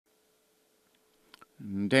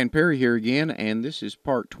Dan Perry here again, and this is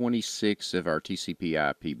part 26 of our TCP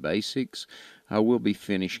IP basics. We'll be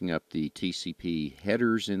finishing up the TCP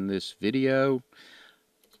headers in this video.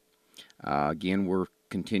 Again, we're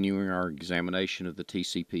continuing our examination of the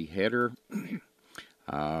TCP header,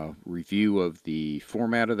 review of the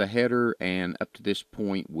format of the header, and up to this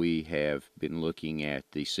point we have been looking at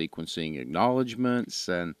the sequencing acknowledgments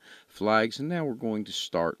and flags, and now we're going to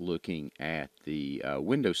start looking at the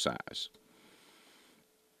window size.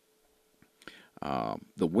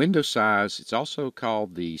 The window size, it's also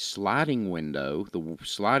called the sliding window. The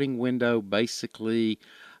sliding window basically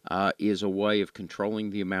is a way of controlling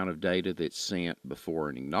the amount of data that's sent before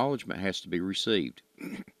an acknowledgement has to be received.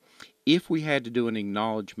 If we had to do an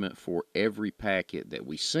acknowledgement for every packet that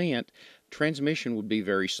we sent, transmission would be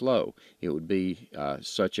very slow. It would be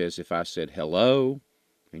such as if I said hello,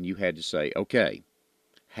 and you had to say, okay,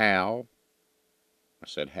 how? I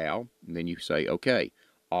said how, and then you say, okay,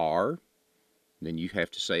 are? Then you have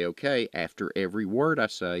to say, okay, after every word I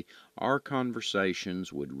say, our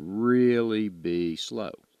conversations would really be slow.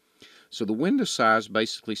 So the window size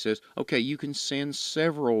basically says, okay, you can send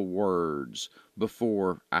several words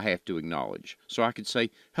before I have to acknowledge. So I could say,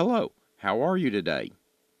 hello, how are you today?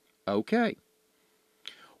 Okay.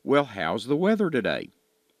 Well, how's the weather today?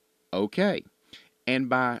 Okay. And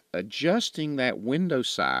by adjusting that window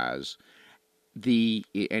size, and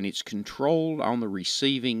it's controlled on the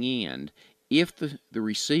receiving end. If the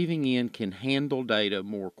receiving end can handle data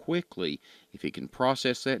more quickly, if it can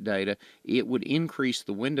process that data, it would increase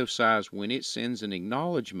the window size when it sends an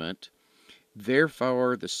acknowledgement.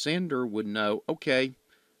 Therefore, the sender would know, okay,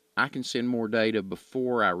 I can send more data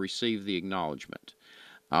before I receive the acknowledgement.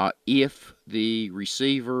 If the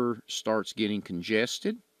receiver starts getting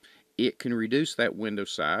congested, it can reduce that window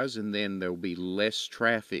size, and then there'll be less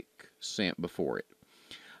traffic sent before it.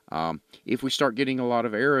 If we start getting a lot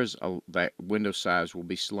of errors, that window size will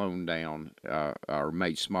be slowed down or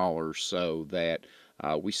made smaller so that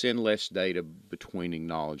we send less data between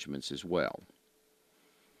acknowledgments as well.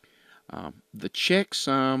 The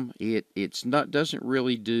checksum, doesn't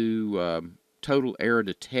really do total error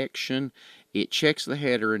detection. It checks the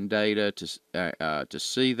header and data to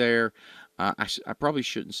see there. I probably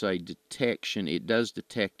shouldn't say detection. It does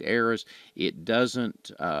detect errors. It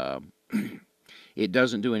doesn't it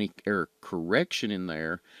doesn't do any error correction in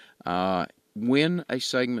there. When a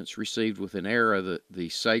segment's received with an error, the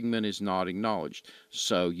segment is not acknowledged.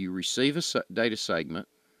 So you receive a data segment.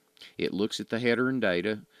 It looks at the header and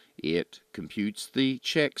data. It computes the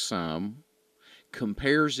checksum,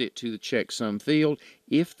 compares it to the checksum field.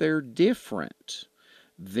 If they're different,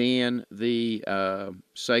 then the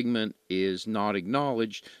segment is not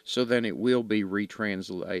acknowledged, so then it will be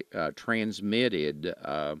transmitted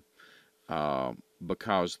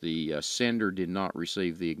because the sender did not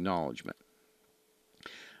receive the acknowledgement.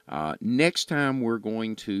 Next time we're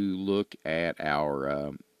going to look at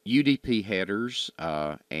our UDP headers,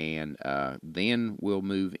 and then we'll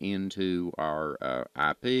move into our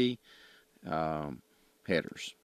IP headers.